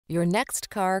Your next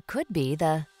car could be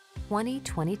the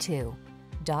 2022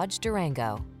 Dodge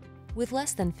Durango. With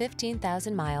less than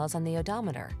 15,000 miles on the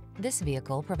odometer, this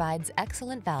vehicle provides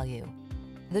excellent value.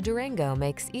 The Durango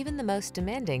makes even the most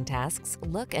demanding tasks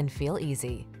look and feel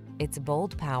easy. Its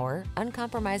bold power,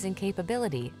 uncompromising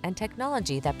capability, and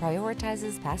technology that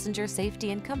prioritizes passenger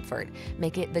safety and comfort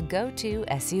make it the go-to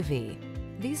SUV.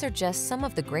 These are just some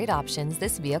of the great options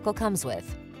this vehicle comes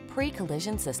with: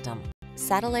 pre-collision system,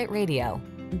 satellite radio,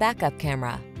 backup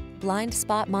camera, blind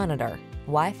spot monitor,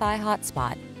 Wi-Fi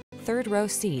hotspot, third row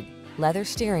seat, leather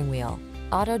steering wheel,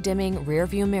 auto-dimming rear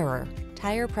view mirror,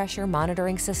 tire pressure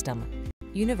monitoring system,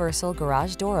 universal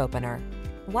garage door opener.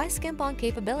 Why skimp on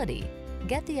capability?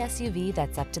 Get the SUV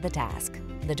that's up to the task,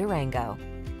 the Durango.